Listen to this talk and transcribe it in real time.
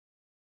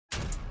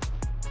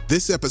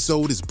This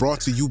episode is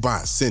brought to you by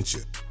Essentia.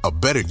 A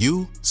better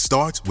you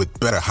starts with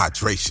better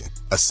hydration.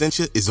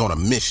 Essentia is on a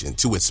mission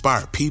to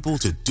inspire people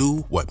to do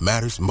what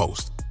matters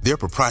most. Their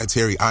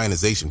proprietary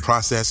ionization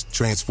process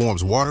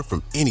transforms water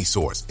from any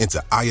source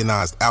into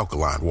ionized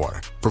alkaline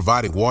water,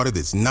 providing water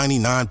that's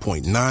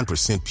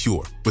 99.9%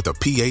 pure with a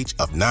pH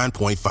of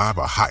 9.5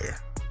 or higher.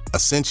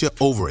 Essentia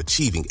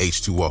overachieving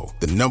H2O,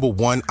 the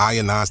 #1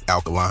 ionized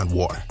alkaline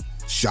water.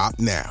 Shop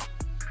now.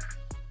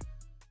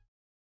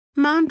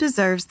 Mom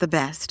deserves the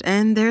best,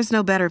 and there's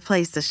no better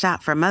place to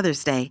shop for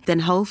Mother's Day than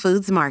Whole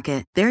Foods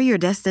Market. They're your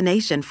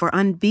destination for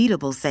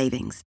unbeatable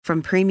savings,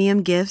 from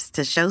premium gifts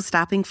to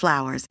show-stopping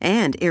flowers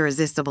and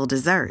irresistible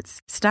desserts.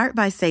 Start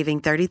by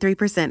saving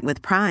 33%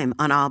 with Prime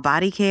on all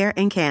body care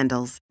and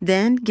candles.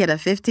 Then get a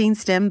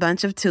 15-stem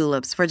bunch of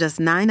tulips for just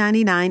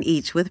 $9.99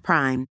 each with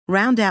Prime.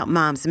 Round out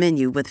Mom's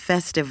menu with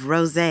festive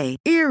rosé,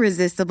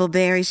 irresistible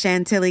berry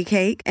chantilly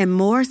cake, and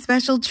more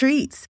special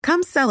treats.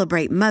 Come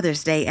celebrate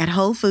Mother's Day at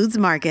Whole Foods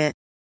Market.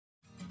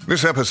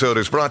 This episode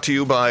is brought to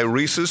you by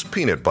Reese's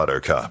Peanut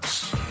Butter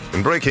Cups.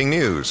 In breaking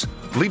news,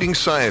 leading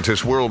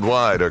scientists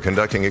worldwide are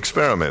conducting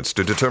experiments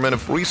to determine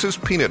if Reese's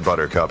Peanut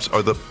Butter Cups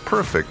are the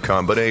perfect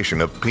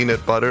combination of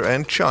peanut butter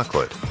and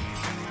chocolate.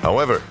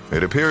 However,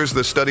 it appears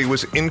the study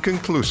was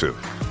inconclusive,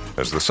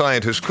 as the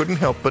scientists couldn't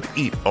help but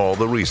eat all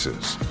the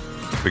Reese's.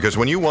 Because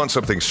when you want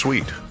something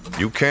sweet,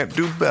 you can't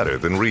do better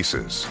than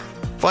Reese's.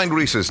 Find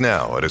Reese's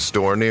now at a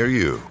store near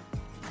you.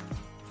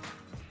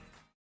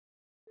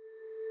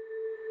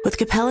 With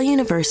Capella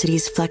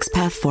University's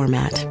FlexPath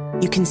format,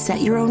 you can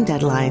set your own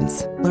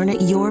deadlines, learn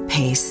at your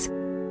pace,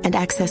 and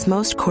access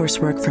most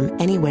coursework from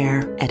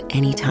anywhere at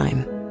any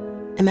time.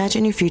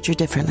 Imagine your future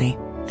differently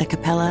at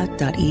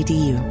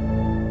capella.edu.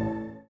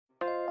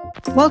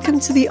 Welcome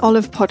to the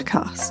Olive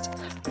Podcast.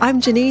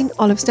 I'm Janine,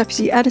 Olive's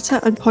deputy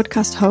editor and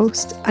podcast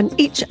host, and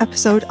each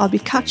episode I'll be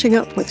catching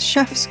up with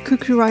chefs,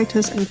 cookery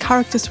writers, and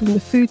characters from the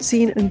food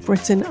scene in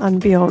Britain and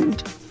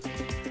beyond.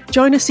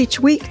 Join us each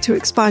week to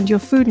expand your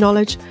food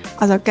knowledge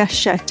as our guests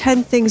share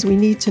 10 things we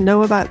need to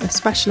know about their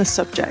specialist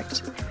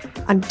subject.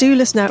 And do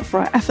listen out for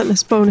our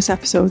effortless bonus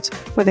episodes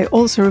where they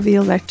also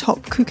reveal their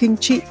top cooking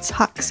cheats,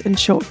 hacks and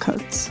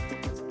shortcuts.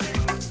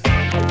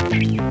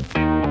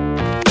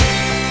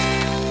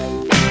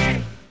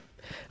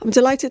 I'm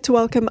delighted to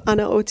welcome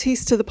Anna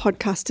ORTIZ to the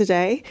podcast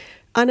today.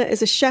 Anna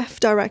is a chef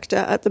director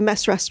at the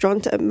Mess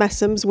restaurant at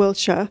Messham's,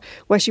 Wiltshire,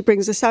 where she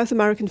brings a South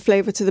American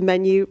flavour to the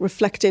menu,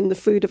 reflecting the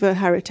food of her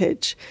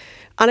heritage.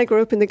 Anna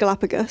grew up in the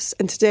Galapagos,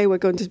 and today we're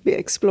going to be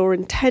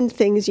exploring 10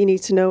 things you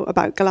need to know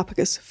about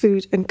Galapagos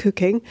food and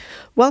cooking.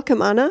 Welcome,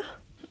 Anna.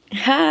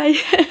 Hi,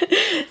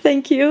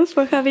 thank you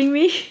for having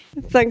me.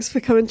 Thanks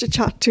for coming to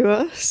chat to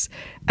us.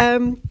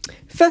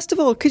 First of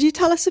all, could you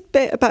tell us a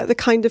bit about the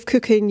kind of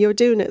cooking you're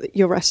doing at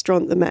your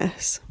restaurant, The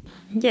Mess?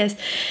 Yes.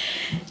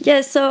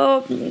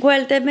 So,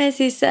 The Mess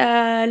is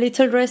a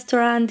little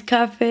restaurant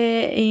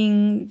cafe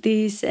in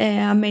this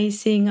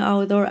amazing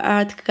outdoor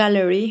art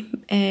gallery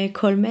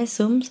called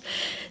Messham's.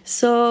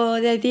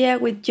 So the idea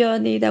with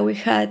Johnny that we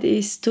had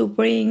is to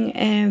bring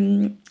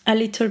a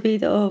little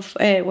bit of,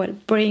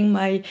 bring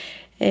my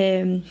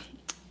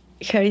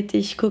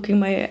heritage cooking,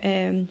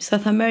 my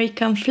South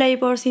American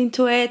flavors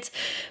into it,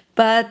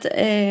 but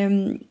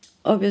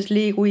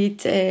obviously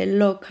with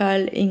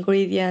local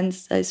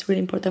ingredients. That's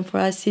really important for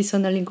us,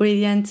 seasonal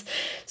ingredients.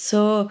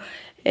 So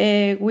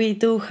we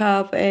do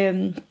have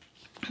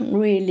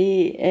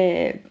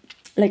really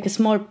like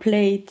small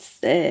plates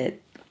that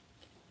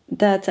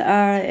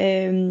are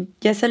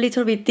just a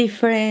little bit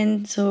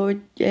different. So,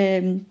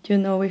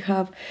 we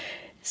have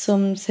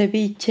some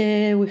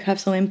ceviche, we have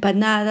some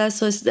empanadas,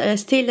 so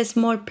it's still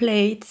small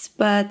plates,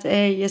 but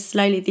just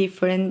slightly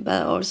different.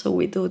 But also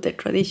we do the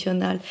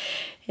traditional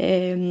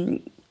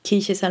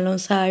quiches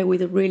alongside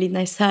with a really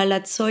nice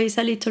salad. So it's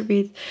a little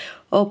bit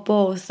of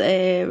both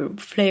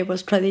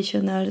flavors,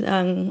 traditional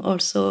and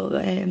also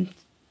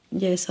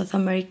South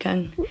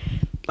American.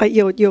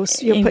 You're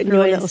putting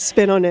your little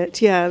spin on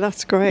it. Yeah,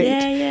 that's great.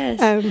 Yeah,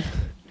 yes.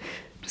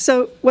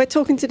 So we're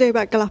talking today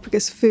about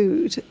Galapagos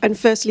food, and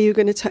firstly you're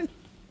going to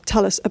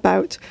tell us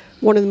about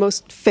one of the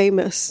most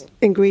famous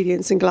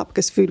ingredients in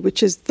Galapagos food,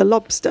 which is the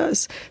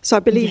lobsters. So I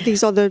believe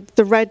these are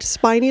the red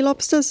spiny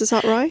lobsters, is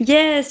that right?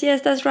 Yes,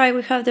 that's right.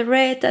 We have the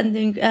red and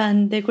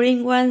the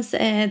green ones.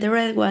 The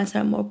red ones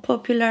are more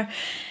popular.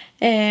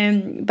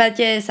 But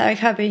yes, I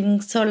have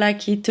been so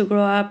lucky to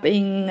grow up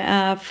in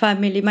a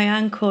family. My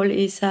uncle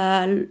is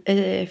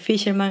a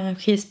fisherman, and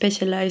he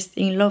specialized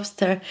in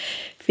lobster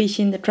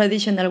fishing the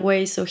traditional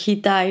way. So he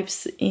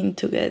dives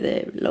into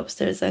the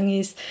lobsters, and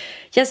it's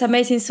just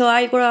amazing. So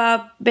I grew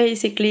up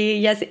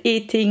basically just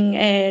eating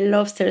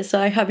lobster. So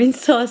I have been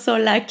so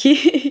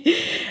lucky,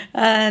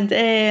 and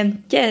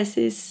yes,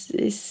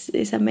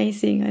 it's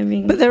amazing. I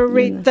mean, but they're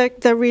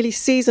really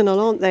seasonal,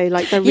 aren't they?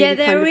 Like they're really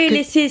they're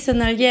really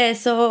seasonal. Yeah,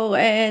 so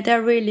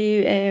they're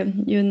really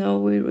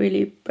we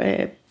really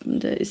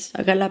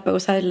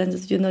Galapagos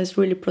Islands, is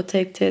really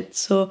protected.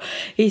 So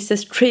it's a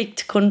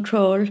strict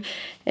control,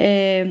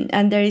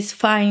 and there is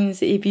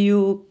fines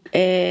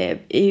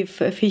if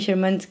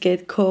fishermen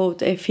get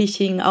caught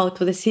fishing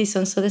out of the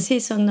season. So the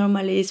season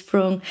normally is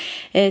from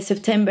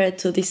September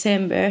to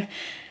December.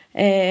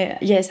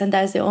 Yes, and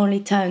that's the only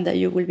time that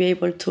you will be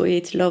able to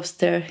eat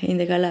lobster in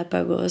the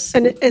Galapagos.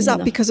 And is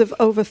that because of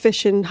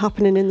overfishing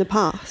happening in the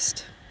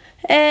past?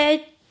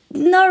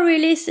 Not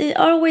really. It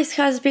always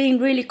has been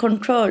really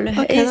controlled.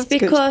 Okay, it's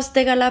because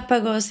the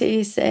Galapagos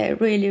is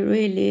really,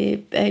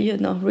 really,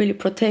 really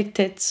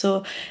protected.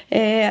 So,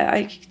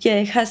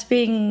 it has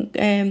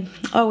been,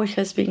 always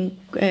has been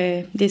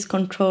this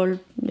control.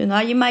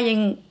 I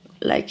imagine,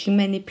 like in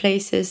many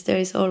places, there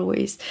is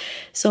always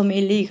some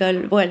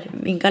illegal. Well,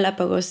 in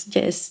Galapagos,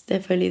 yes,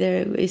 definitely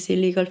there is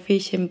illegal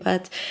fishing,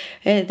 but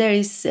there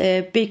is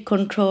big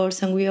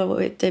controls, and we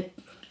always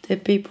the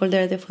people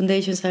there, the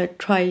foundations, are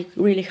trying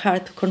really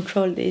hard to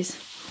control this.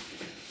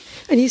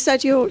 And you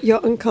said your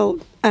uncle,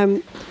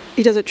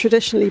 he does it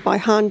traditionally by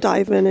hand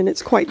diving, and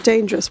it's quite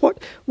dangerous. What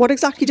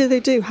exactly do they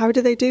do? How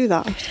do they do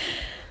that?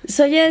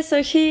 So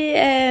he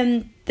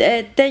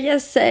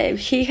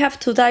he have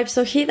to dive.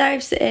 So he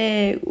dives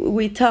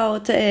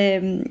without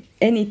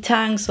any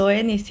tanks or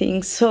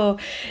anything. So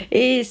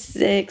it's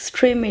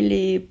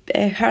extremely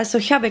hard. So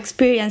he have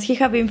experience. He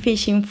have been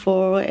fishing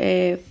for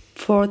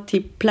 40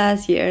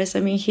 plus years.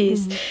 I mean,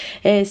 he's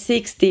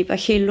 60, but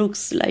he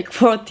looks like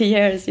 40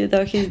 years.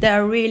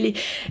 They're really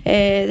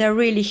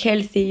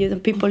healthy.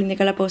 People in the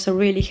Galapagos are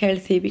really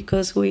healthy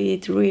because we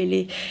eat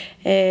really,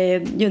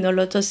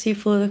 lots of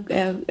seafood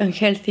and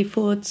healthy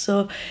food.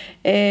 So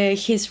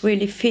he's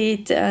really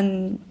fit,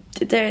 and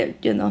there,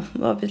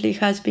 obviously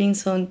has been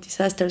some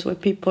disasters where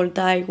people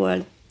die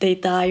while they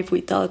dive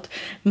without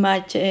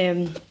much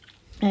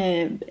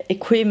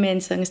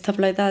equipment and stuff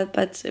like that,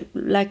 but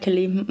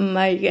luckily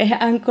my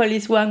uncle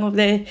is one of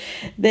the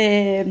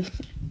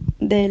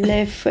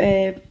left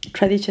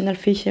traditional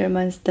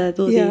fishermen that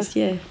do this.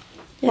 Yeah.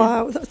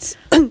 Wow, that's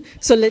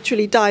so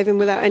literally diving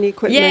without any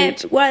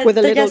equipment, well, with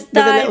a little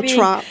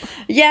trap.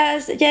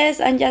 Yes,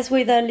 and just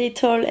with a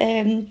little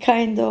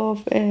kind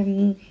of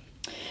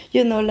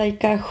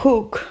like a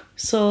hook.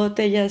 So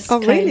they just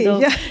really? Wow.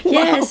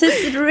 Yes,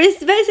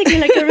 it's basically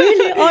like a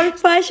really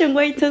old-fashioned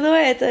way to do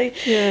it.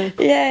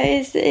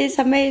 It's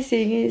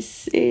amazing.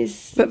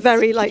 It's but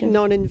very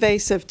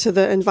non-invasive to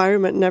the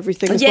environment and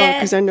everything as well,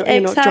 because you're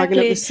not dragging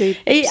up the sea.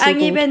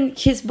 And even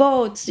his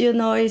boats,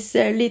 it's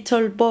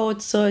little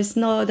boats, so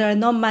there are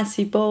no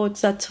massive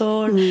boats at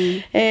all.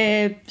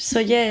 So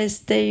yes,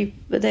 they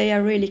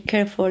are really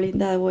careful in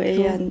that way,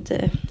 cool. And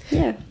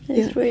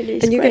it's really.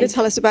 And you're great. going to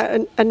tell us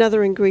about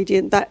another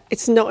ingredient that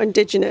it's not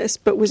indigenous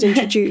but was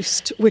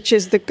introduced, which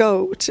is the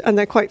goat, and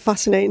they're quite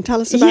fascinating.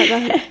 Tell us about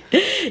that.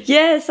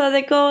 Yeah, so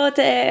the goat,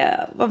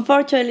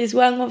 unfortunately, is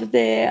one of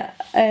the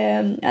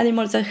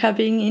animals that have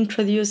been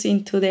introduced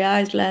into the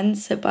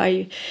islands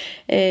by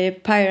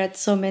pirates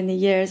so many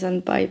years,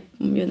 and by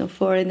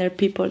foreigner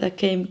people that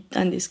came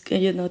and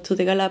to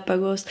the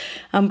Galapagos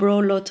and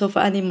brought lots of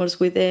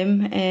animals with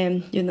them.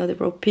 They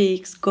brought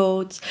pigs,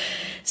 goats.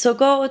 So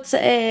goats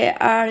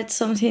are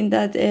something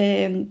that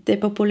the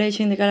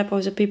population in the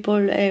Galapagos, the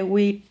people,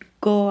 we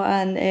go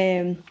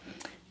and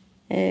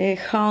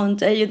hunt.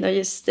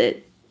 Just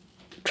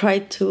try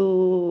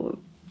to.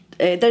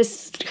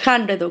 There's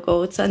hundreds of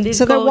goats, and these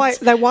goats,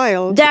 they're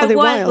wild. They're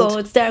wild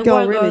goats. They're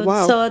wild really? goats.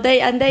 Wow. So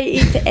they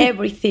eat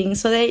everything.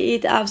 So they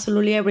eat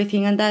absolutely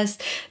everything, and that's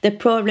the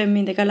problem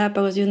in the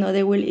Galapagos.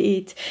 They will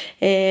eat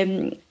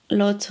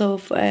lots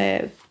of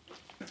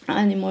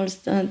animals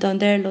down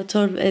there, lots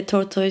of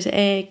tortoise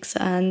eggs,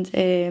 and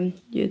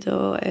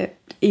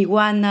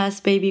iguanas,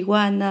 baby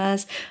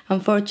iguanas,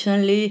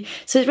 unfortunately.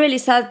 So it's really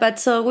sad, but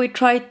so we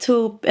try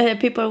to,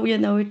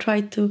 we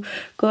try to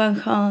go and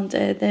hunt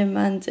them,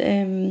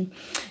 and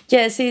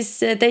yes,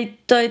 they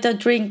don't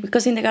drink,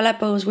 because in the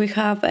Galapagos we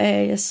have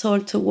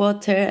salt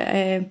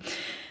water,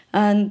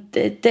 and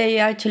they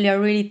actually are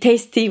really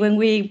tasty when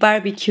we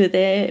barbecue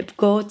the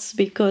goats,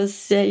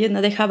 because,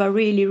 they have a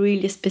really,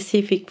 really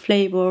specific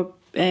flavor,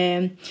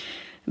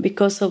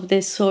 because of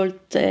the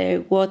salt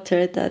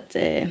water that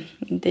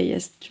they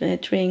just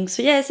drink.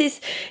 So yes,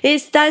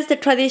 that's the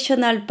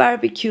traditional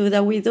barbecue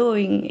that we do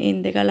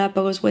in the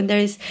Galapagos when there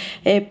is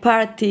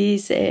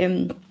parties.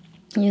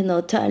 Little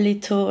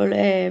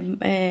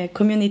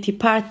community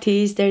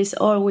parties. There is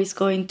always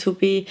going to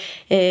be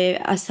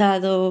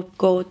asado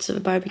goats,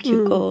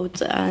 barbecue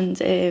goats,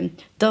 and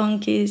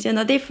donkeys.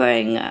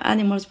 Different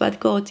animals, but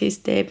goat is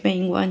the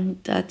main one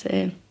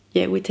that.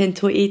 We tend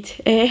to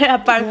eat,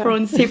 apart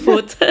from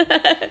seafood.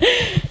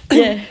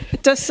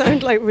 It does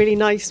sound like really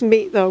nice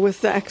meat, though,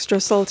 with the extra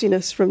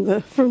saltiness from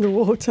the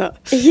water.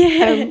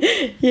 Yeah.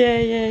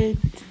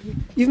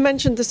 You've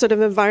mentioned the sort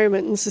of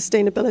environment and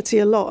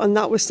sustainability a lot, and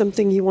that was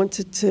something you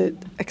wanted to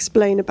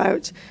explain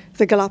about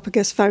the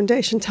Galapagos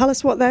Foundation. Tell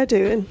us what they're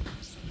doing.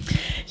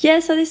 Yeah,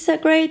 so this is a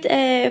great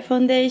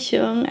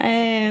foundation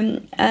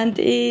and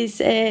is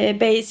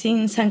based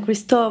in San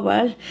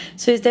Cristobal.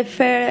 So it's the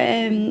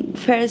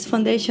first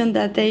foundation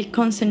that they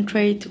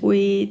concentrate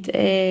with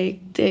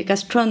the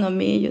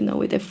gastronomy,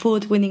 with the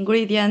food, with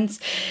ingredients.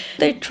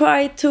 They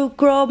try to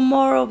grow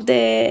more of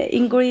the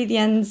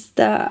ingredients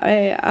that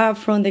are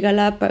from the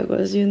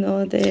Galapagos,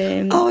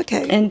 okay.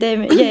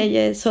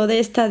 So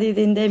they studied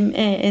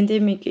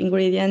endemic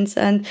ingredients,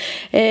 and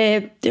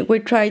we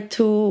try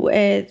to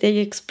they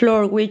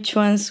explore which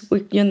ones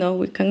we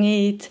can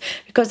eat,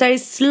 because there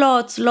is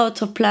lots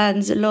of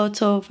plants,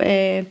 lots of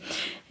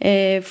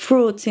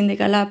fruits in the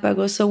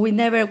Galapagos. So when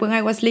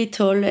I was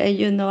little,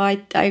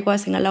 I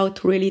wasn't allowed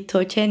to really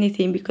touch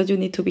anything, because you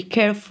need to be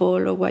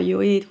careful of what you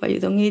eat, what you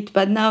don't eat.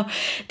 But now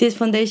this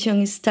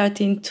foundation is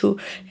starting to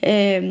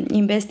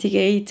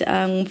investigate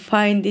and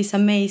find these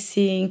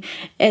amazing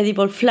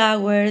edible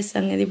flowers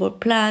and edible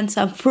plants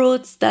and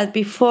fruits that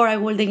before I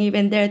wouldn't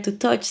even dare to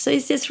touch. So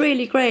it's just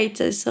really great.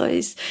 So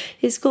it's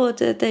good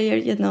that they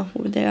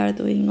are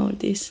doing all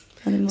this.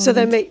 So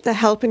they're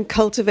helping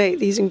cultivate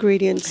these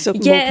ingredients so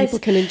more people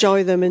can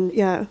enjoy them, and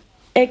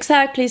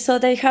Exactly. So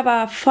they have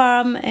a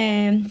farm,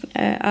 a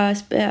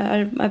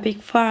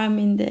big farm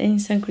in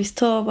San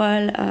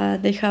Cristobal.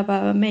 They have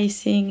an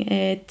amazing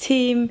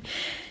team.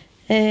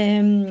 So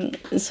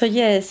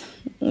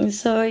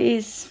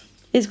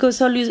it's good.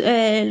 So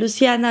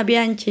Luciana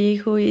Bianchi,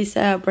 who is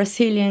a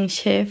Brazilian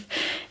chef,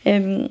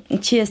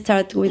 she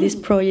started with this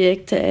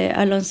project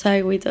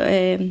alongside with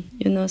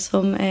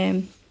some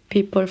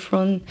people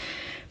from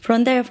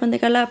the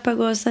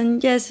Galapagos,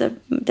 and yes,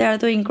 they are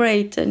doing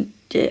great. And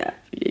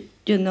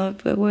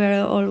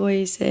we're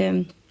always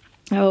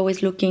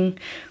looking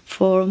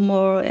for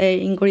more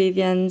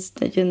ingredients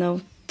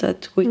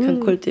that we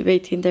can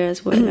cultivate in there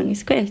as well, and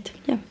it's great.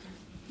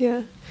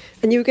 Yeah.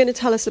 And you were going to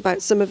tell us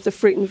about some of the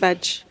fruit and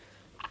veg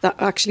that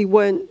actually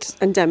weren't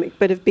endemic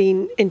but have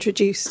been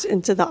introduced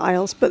into the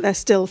Isles, but they're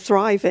still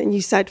thriving.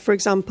 You said, for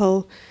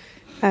example,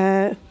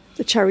 the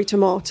cherry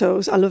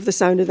tomatoes. I love the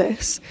sound of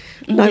this.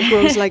 Now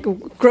grows like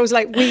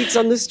weeds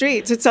on the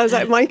streets. It sounds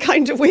like my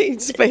kind of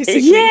weeds,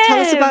 basically. Tell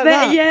us about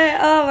that. Yeah.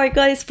 Oh my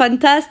God, it's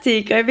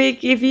fantastic. I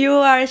think if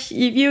you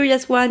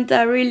just want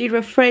a really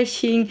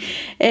refreshing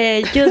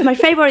juice, my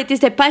favorite is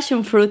the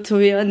passion fruit, to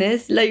be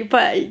honest.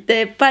 But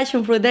the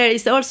passion fruit there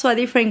is also a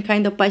different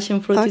kind of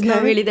passion fruit. Okay. It's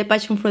not really the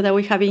passion fruit that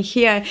we have in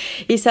here.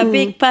 It's a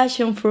big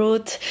passion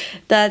fruit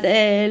that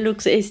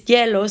is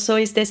yellow, so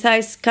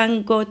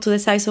can go to the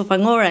size of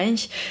an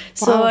orange.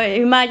 So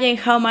imagine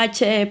how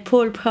much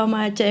pulp, how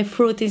much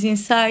fruit is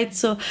inside.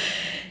 So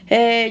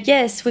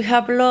yes, we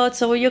have lots.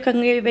 So you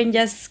can even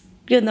just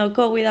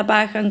go with a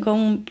bag and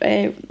come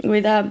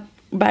with a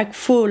bag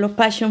full of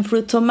passion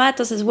fruit.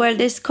 Tomatoes as well.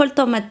 It's called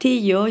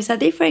tomatillo. It's a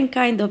different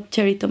kind of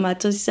cherry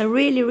tomatoes. It's a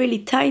really, really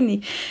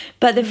tiny,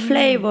 but the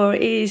flavor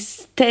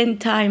is 10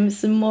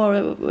 times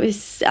more.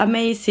 It's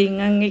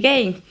amazing. And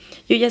again,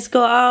 you just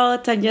go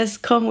out and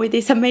just come with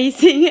this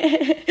amazing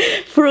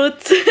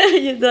fruit,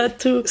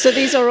 So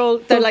these are all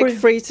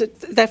free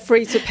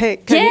to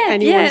pick.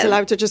 Anyone's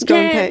allowed to just go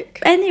and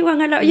pick.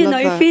 Anyone allowed.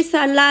 If it's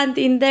a land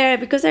in there,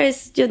 because there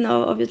is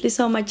obviously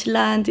so much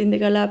land in the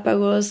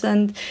Galapagos,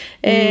 and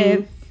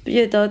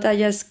that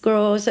just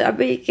grows.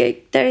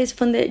 There is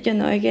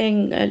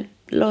again a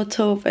lot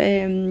of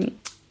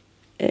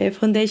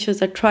foundations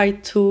that try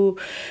to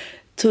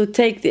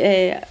take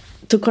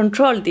to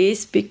control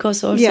this,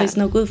 because also it's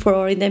not good for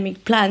our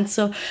endemic plants.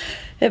 So,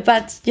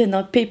 but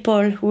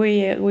people,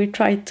 we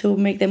try to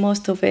make the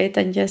most of it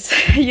and just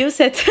use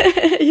it.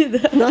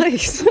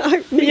 Nice.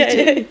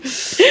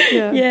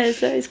 Yeah,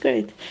 so it's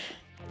great.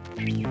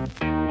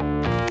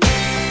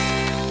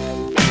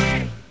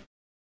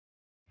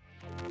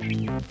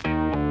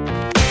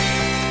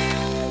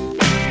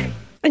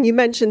 And you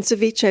mentioned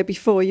ceviche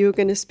before. You were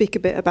going to speak a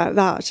bit about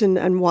that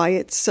and why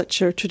it's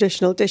such a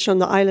traditional dish on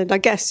the island. I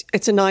guess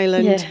it's an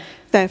island,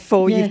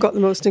 therefore you've got the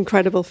most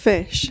incredible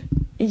fish.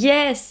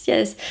 Yes.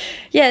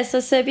 So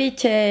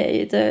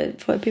ceviche,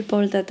 for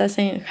people that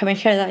haven't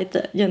heard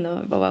that,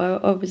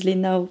 obviously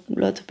now a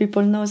lot of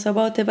people knows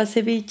about it, but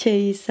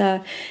ceviche is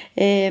a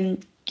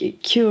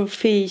cured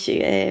fish,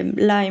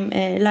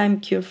 lime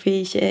cured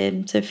fish.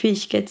 The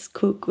fish gets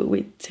cooked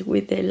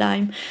with the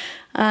lime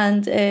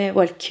and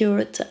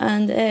cured,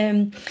 and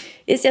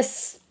it's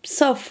just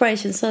so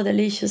fresh and so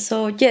delicious.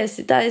 So yes,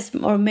 that is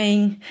our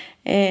main,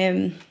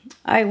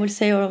 I would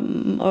say,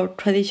 our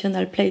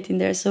traditional plate in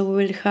there. So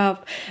we will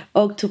have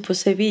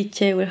octopus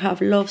ceviche, we'll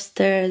have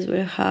lobsters,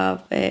 we'll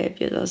have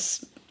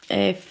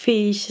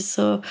fish.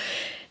 So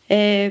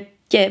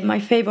my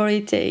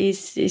favorite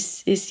is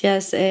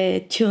just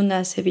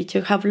tuna ceviche.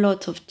 We have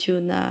lots of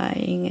tuna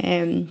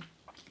in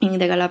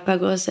the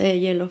Galapagos,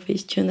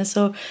 yellowfish tuna,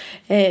 so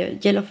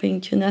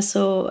yellowfin tuna,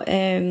 so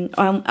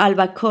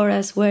albacore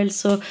as well.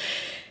 So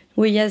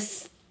we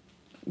just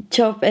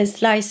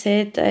slice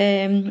it,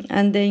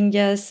 and then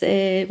just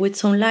with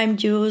some lime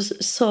juice,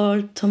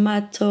 salt,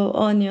 tomato,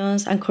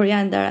 onions, and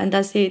coriander, and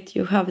that's it.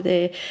 You have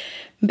the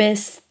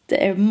best,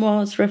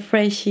 most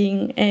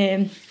refreshing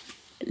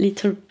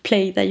little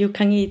plate that you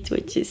can eat,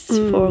 which is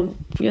for,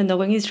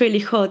 when it's really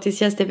hot, it's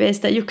just the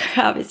best that you can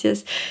have. It's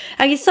just,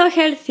 and it's so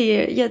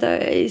healthy.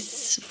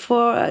 That's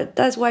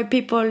why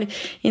people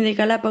in the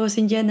Galapagos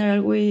in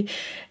general, we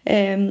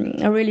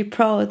are really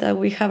proud that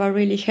we have a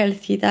really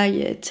healthy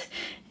diet.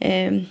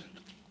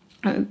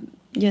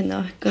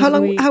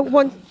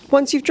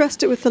 Once you've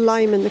dressed it with the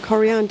lime and the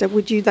coriander,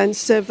 would you then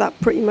serve that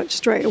pretty much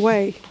straight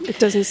away? It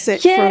doesn't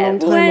sit for a long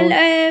time?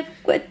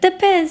 It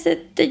depends.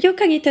 You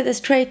can eat it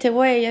straight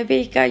away. I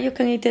think you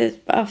can eat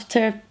it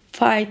after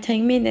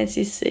 5-10 minutes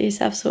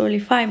is absolutely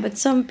fine. But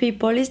some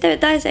people,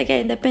 that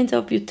again depends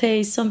on your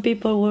taste. Some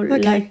people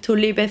would like to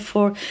leave it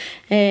for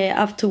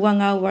up to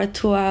 1 hour,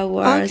 2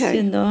 hours. Okay.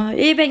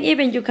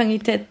 Even you can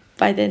eat it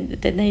by the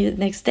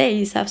next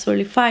day is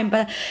absolutely fine.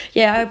 But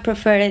I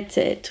prefer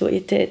it to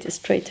eat it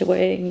straight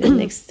away in the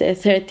next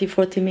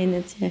 30-40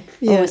 minutes. And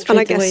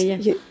I guess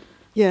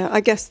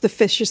I guess the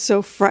fish is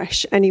so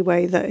fresh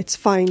anyway that it's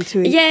fine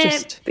to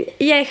eat.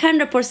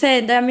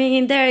 100%. I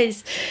mean,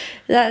 that's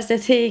the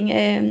thing.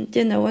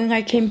 When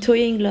I came to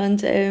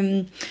England,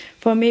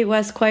 for me it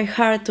was quite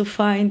hard to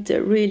find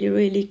really,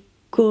 really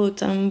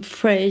good and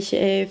fresh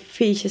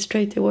fish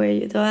straight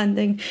away, and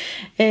then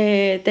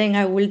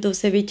I will do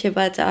ceviche,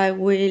 but I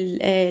will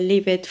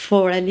leave it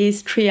for at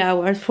least 4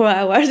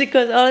 hours,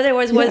 because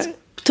otherwise was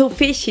too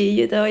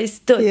fishy. It's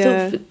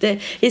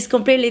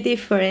completely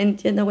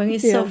different. When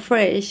it's so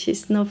fresh,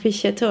 it's no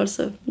fish at all.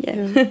 So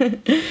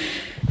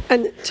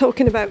And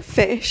talking about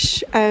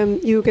fish,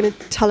 you were going to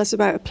tell us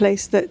about a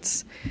place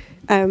that's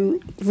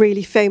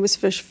really famous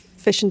for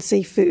fish and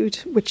seafood,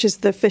 which is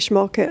the fish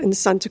market in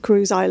Santa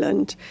Cruz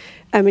Island.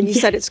 And you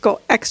said it's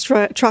got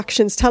extra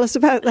attractions. Tell us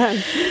about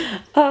that.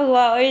 Oh,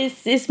 wow.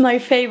 It's my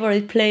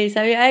favorite place.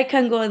 I mean, I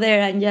can go there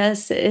and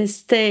just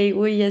stay.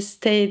 We just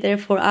stay there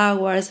for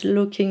hours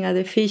looking at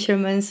the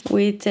fishermen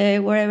with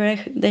wherever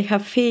they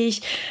have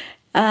fish.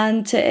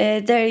 And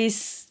there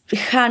is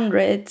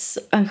hundreds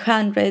and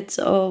hundreds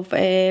of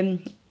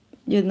different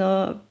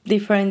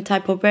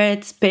type of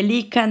birds.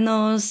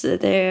 Pelicanos,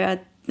 there are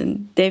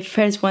the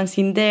first ones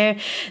in there.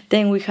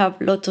 Then we have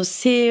lots of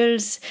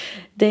seals,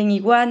 then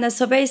iguanas.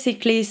 So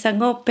basically it's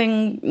an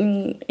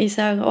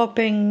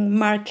open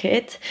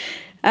market,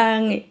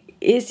 and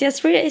it's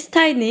just really, it's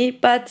tiny,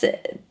 but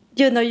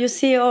you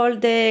see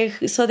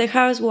the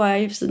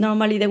housewives,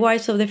 normally the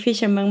wives of the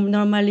fishermen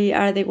normally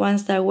are the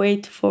ones that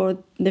wait for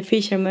the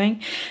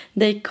fishermen.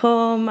 They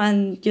come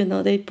and,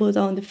 they put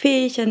on the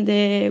fish, and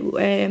the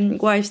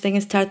wives then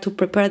start to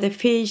prepare the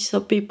fish. So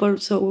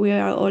we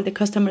are all the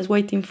customers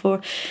waiting for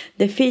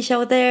the fish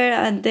out there.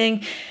 And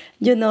then,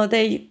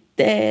 they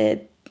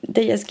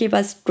just give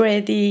us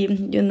ready,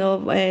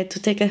 to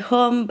take it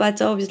home.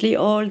 But obviously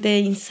all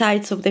the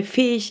insides of the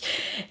fish,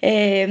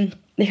 they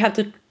have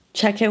to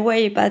check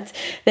away, but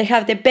they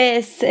have the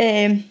best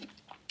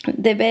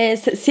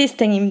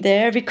system in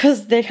there,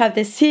 because they have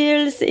the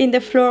seals in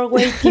the floor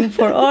waiting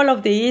for all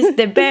of these,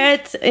 the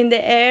birds in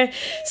the air.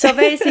 So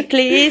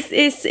basically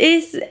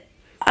it's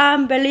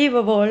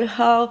unbelievable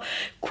how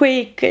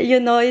quick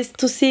is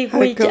to see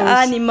which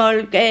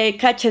animal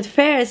catches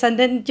first. And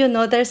then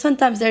there's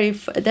sometimes there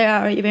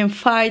are even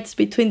fights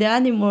between the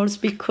animals,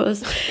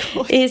 because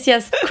it's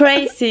just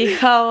crazy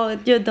how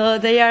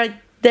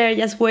they're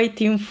just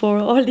waiting for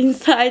all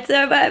insides.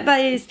 But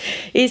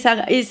it's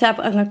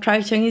an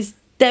attraction. It's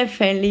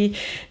definitely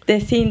the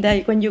thing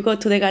that when you go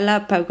to the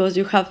Galapagos,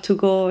 you have to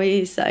go.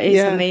 It's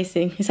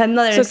amazing. It's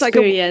another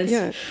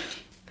experience.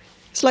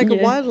 It's like a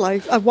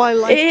wildlife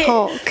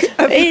park.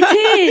 It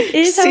is.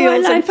 It's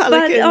seals and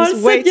pelicans but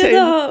also, waiting.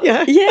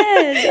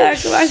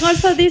 Yes, and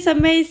also these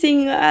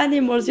amazing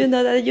animals,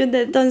 that you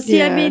don't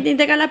see. I mean, in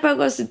the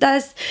Galapagos,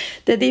 that's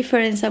the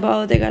difference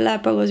about the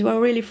Galapagos. We're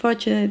really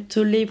fortunate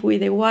to live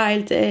with the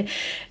wild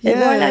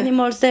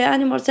animals. The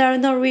animals are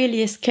not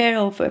really scared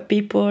of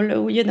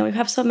people. We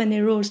have so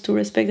many rules to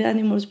respect the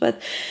animals, but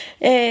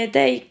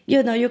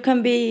you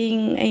can be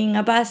in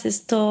a bus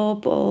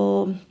stop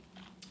or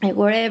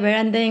wherever,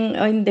 and then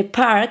in the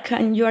park,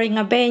 and you're in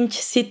a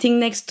bench sitting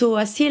next to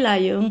a sea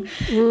lion.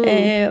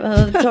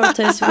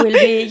 Tortoise will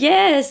be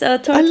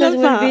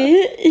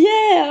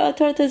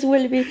tortoise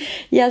will be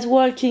just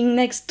walking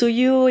next to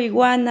you,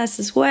 iguanas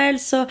as well.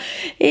 So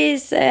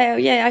it's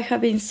I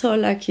have been so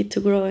lucky to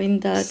grow in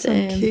that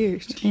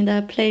cute. In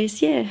that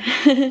place.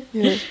 And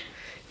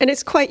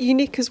it's quite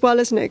unique as well,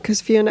 isn't it?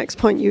 Because for your next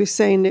point, you were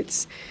saying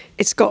it's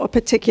got a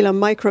particular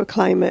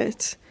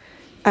microclimate,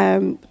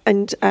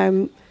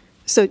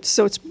 So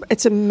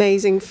it's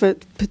amazing for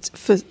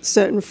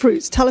certain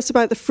fruits. Tell us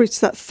about the fruits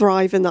that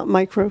thrive in that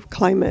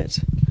microclimate.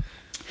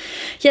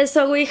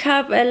 So we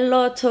have a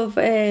lot of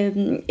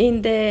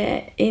in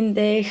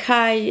the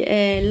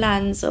high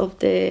lands of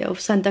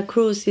Santa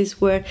Cruz is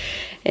where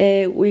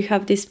we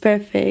have this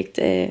perfect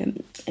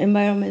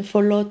environment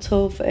for lots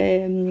of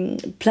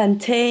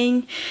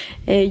plantain,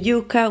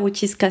 yuca,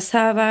 which is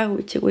cassava,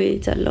 which we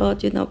eat a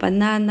lot.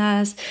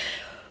 Bananas.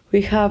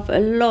 We have a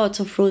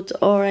lot of fruit,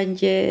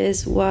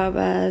 oranges,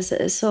 guavas.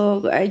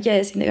 So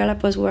yes, in the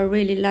Galapagos, we're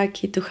really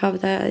lucky to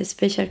have that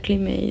special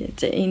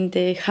climate in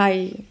the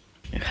high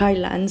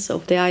highlands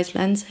of the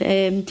islands.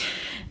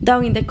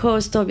 Down in the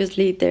coast,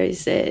 obviously, there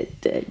is,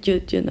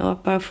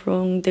 apart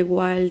from the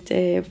wild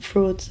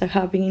fruits that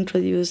have been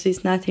introduced,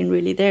 there's nothing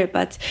really there,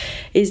 but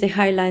it's the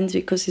highlands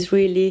because it's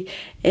really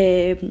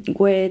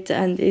wet,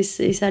 and it's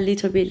a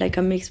little bit like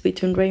a mix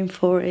between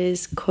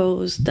rainforest,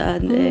 coast,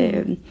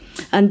 and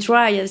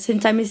dry. At the same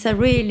time, it's a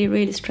really,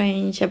 really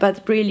strange,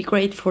 but really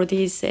great for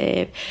these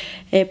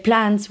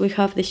plants. We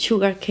have the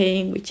sugar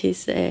cane, which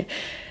is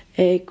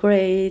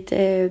great.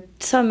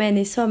 So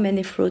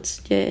many fruits.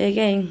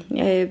 Again,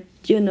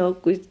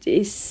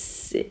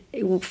 it's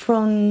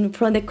from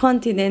the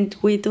continent.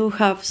 We do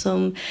have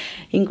some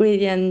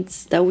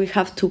ingredients that we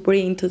have to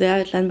bring to the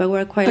island, but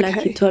we're quite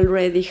lucky to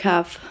already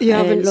have. You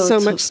have so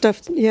much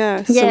stuff. So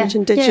much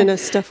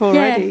indigenous stuff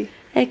already.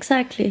 Yeah,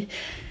 exactly.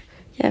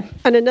 Yeah.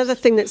 And another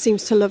thing that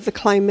seems to love the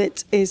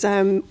climate is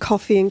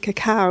coffee and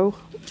cacao.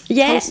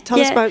 Tell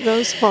us about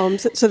those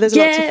farms. So there's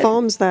lots of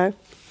farms there.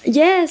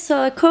 Yeah,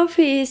 so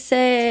coffee is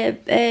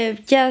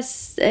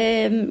just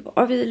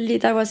obviously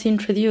that was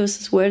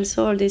introduced as well.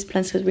 So all these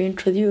plants have been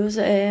introduced.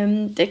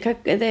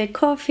 The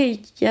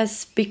coffee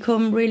just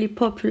become really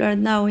popular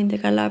now in the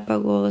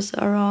Galapagos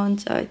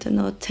around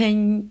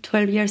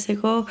 10-12 years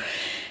ago,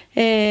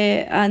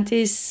 and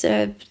it's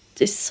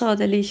so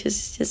delicious.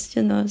 It's just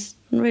it's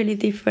really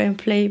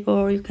different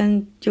flavor. You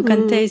can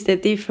taste the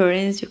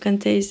difference.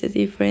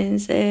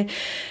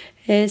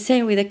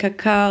 Same with the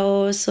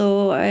cacao.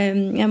 So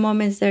at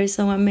moments there is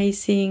some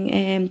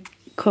amazing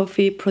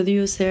coffee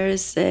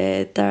producers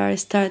that are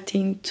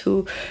starting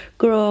to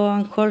grow,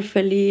 and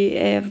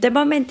hopefully the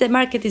moment the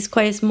market is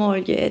quite small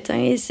yet,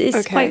 and it's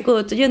quite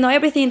good.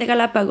 Everything in the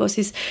Galapagos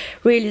is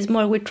really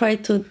small. We try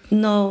to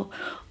not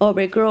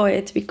overgrow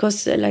it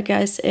because, like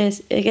I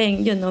said,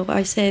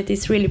 I said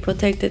it's really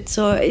protected.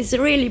 So it's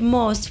really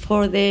most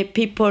for the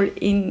people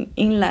in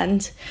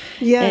inland.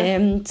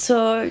 Yeah.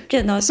 So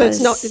So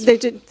it's not.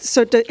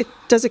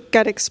 Does it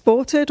get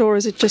exported, or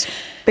is it just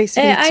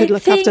basically to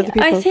look after the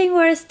people? I think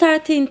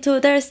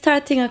they're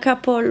starting a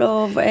couple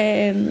of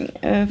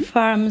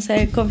farms,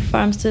 coffee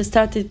farms, to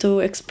started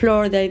to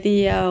explore the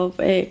idea of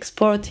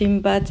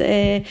exporting, but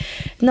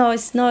no,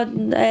 it's not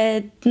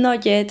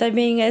yet. I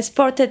mean,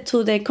 exported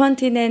to the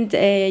continent,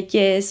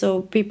 yes.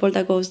 So people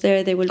that goes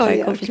there, they will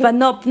buy coffee, but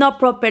not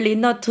properly,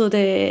 not to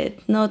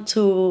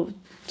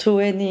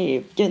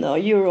any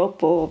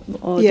Europe or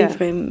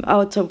different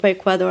out of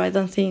Ecuador. I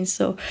don't think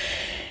so.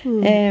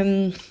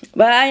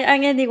 But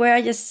anyway,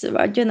 I just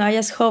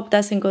hope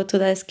doesn't go to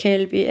that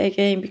scale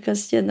again,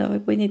 because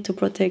we need to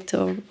protect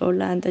our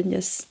land and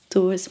just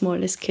do a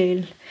small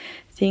scale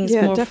things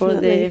more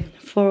definitely.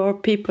 for our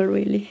people,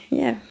 really.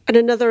 Yeah. And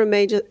another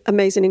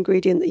amazing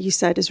ingredient that you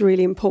said is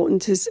really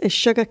important is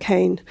sugar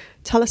cane.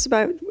 Tell us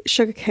about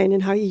sugar cane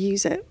and how you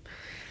use it.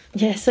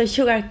 Yeah, so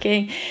sugar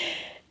cane,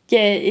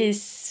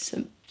 is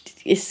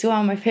one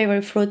of my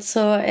favorite fruits.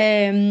 So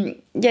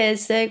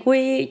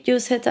we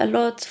use it a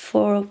lot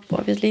for,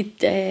 obviously,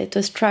 to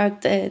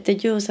extract the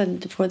juice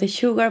and for the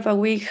sugar, but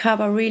we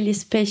have a really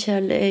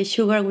special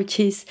sugar,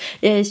 which is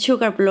a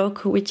sugar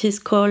block, which is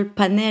called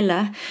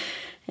panela,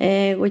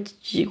 which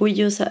we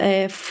use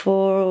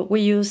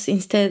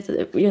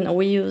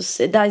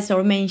that is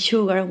our main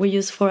sugar. We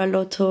use for a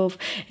lot of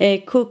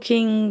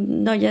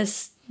cooking, not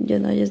just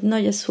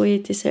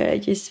sweet, it's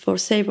just for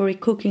savory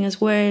cooking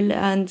as well,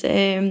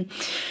 and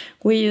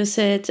we use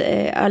it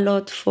a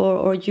lot for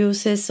our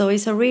juices. So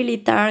it's a really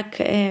dark.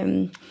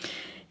 The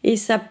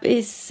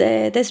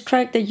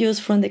extract they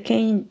use from the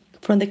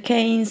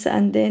canes,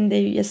 and then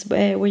we just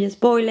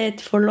boil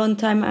it for a long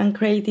time and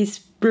create these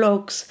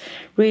blocks,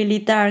 really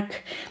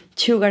dark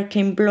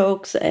sugarcane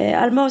blocks.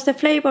 Almost the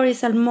flavor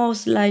is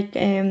almost like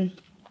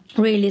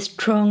really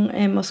strong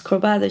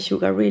muscovado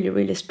sugar, really,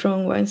 really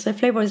strong one. So the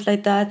flavor is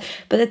like that,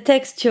 but the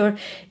texture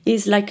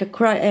is like a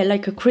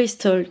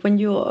crystal.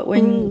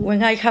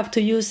 When I have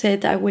to use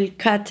it, I will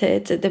cut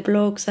it, the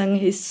blocks, and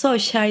it's so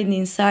shiny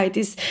inside.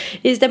 It's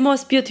the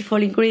most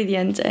beautiful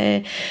ingredient,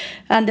 and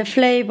the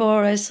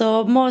flavor.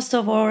 So most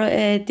of our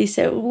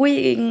dessert,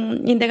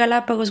 in the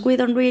Galapagos, we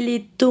don't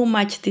really do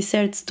much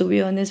desserts, to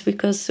be honest,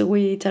 because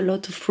we eat a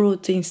lot of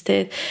fruit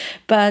instead.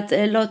 But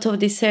a lot of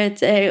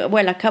desserts,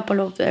 a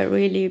couple of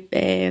really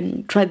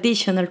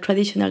traditional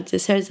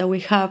desserts that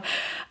we have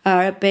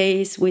are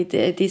based with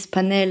this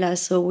panela.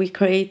 So we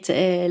create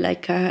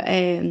like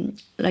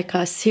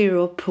a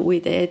syrup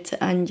with it,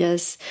 and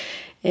just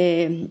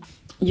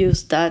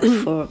use that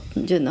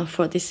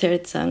for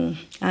desserts and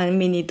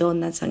mini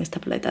donuts and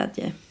stuff like that.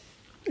 Yeah.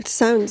 It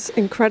sounds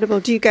incredible.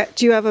 Do you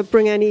ever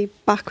bring any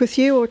back with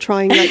you, or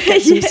try and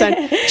get some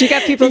sent? Do you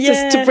get people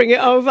just to bring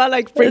it over,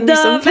 bring me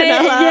some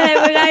panela?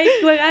 Yeah,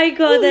 when I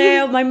go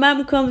there, my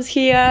mom comes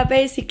here.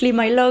 Basically,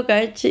 my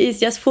luggage is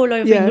just full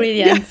of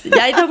ingredients.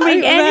 Yeah. I don't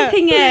bring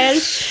anything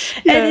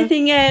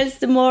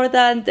else more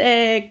than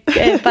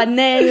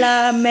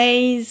panela,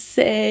 maize,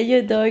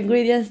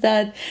 ingredients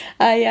that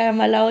I am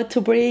allowed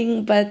to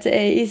bring. But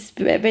it's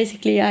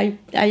basically I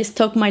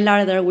stock my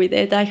larder with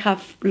it. I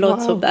have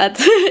lots of that.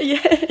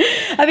 Yeah.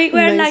 I mean,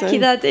 we're Amazing. lucky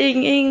that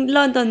in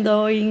London,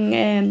 though,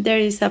 there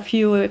is a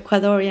few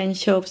Ecuadorian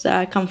shops that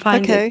I can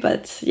find it.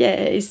 But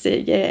it's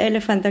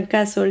Elephant and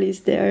Castle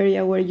is the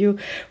area where you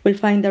will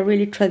find the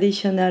really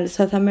traditional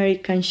South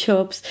American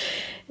shops.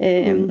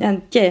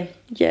 And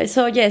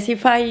so yes,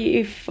 if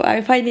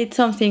I need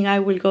something, I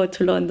will go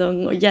to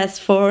London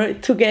just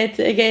to get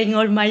again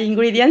all my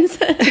ingredients.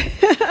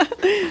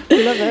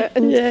 I love it,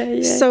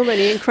 and so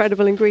many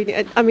incredible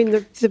ingredients. I mean,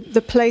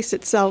 the place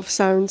itself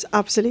sounds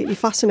absolutely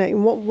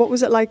fascinating. What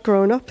was it like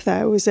growing up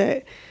there?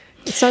 It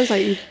sounds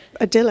like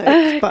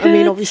idyllic, but I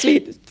mean, obviously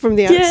from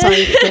the outside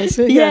it does.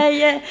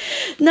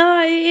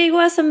 No, it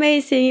was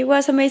amazing. It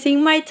was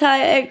amazing. My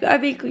time, I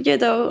mean,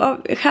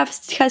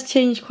 has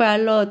changed quite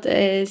a lot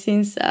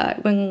since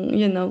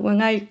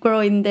when I grew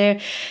in there.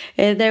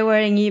 There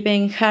weren't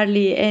even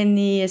hardly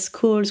any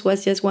schools.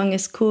 Was just one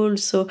school,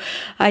 so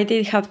I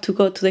did have to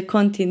go to the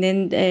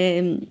continent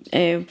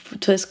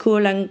to a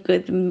school, and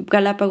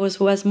Galapagos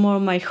was more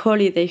my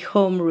holiday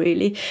home,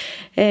 really.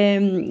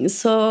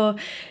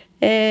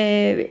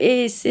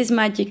 It's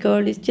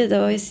magical.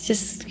 It's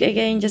just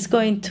again just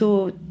going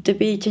to the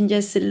beach and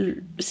just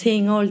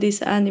seeing all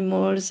these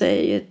animals.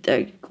 I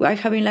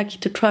have been lucky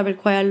to travel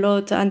quite a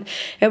lot, and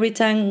every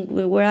time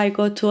where I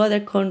go to other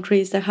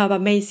countries that have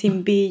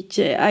amazing beach,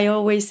 I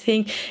always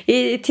think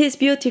it is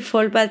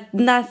beautiful, but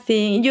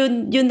nothing.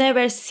 You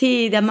never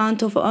see the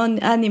amount of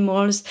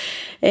animals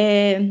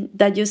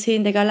that you see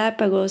in the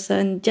Galapagos,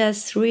 and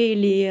just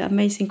really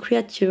amazing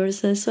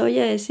creatures. So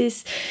yes,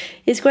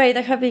 it's great.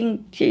 I have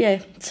been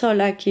so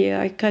lucky.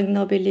 I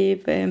cannot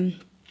believe.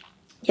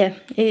 It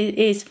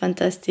is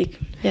fantastic.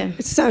 Yeah,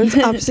 it sounds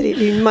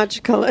absolutely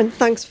magical. And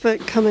thanks for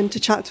coming to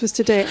chat to us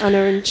today, Anna,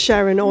 and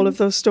sharing all of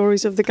those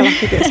stories of the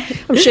Galapagos.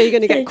 I'm sure you're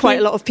going to get quite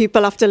a lot of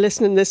people after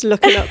listening to this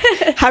looking up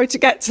how to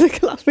get to the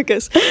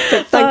Galapagos.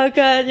 Oh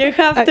God, you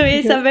have to!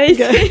 It's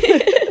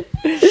amazing.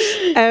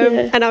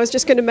 And I was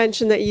just going to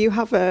mention that you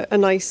have a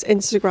nice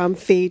Instagram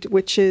feed,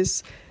 which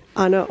is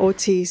Anna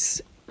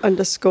ORTIZ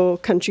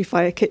 _Country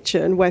Fire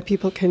Kitchen, where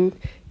people can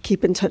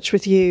keep in touch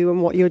with you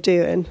and what you're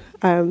doing.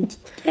 Yes,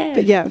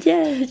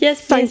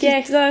 please,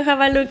 go and have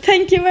a look.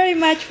 Thank you very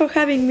much for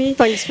having me.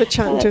 Thanks for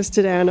chatting to us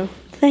today, Anna.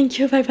 Thank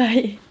you.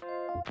 Bye-bye.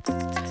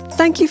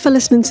 Thank you for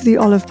listening to the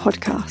Olive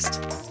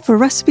Podcast. For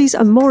recipes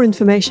and more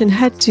information,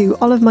 head to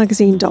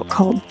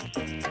olivemagazine.com.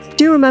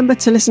 Do remember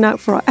to listen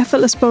out for our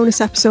effortless bonus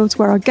episodes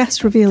where our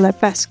guests reveal their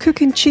best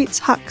cooking cheats,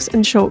 hacks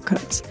and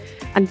shortcuts.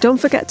 And don't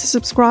forget to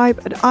subscribe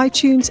at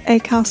iTunes,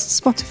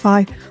 Acast,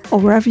 Spotify, or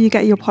wherever you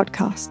get your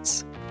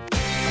podcasts.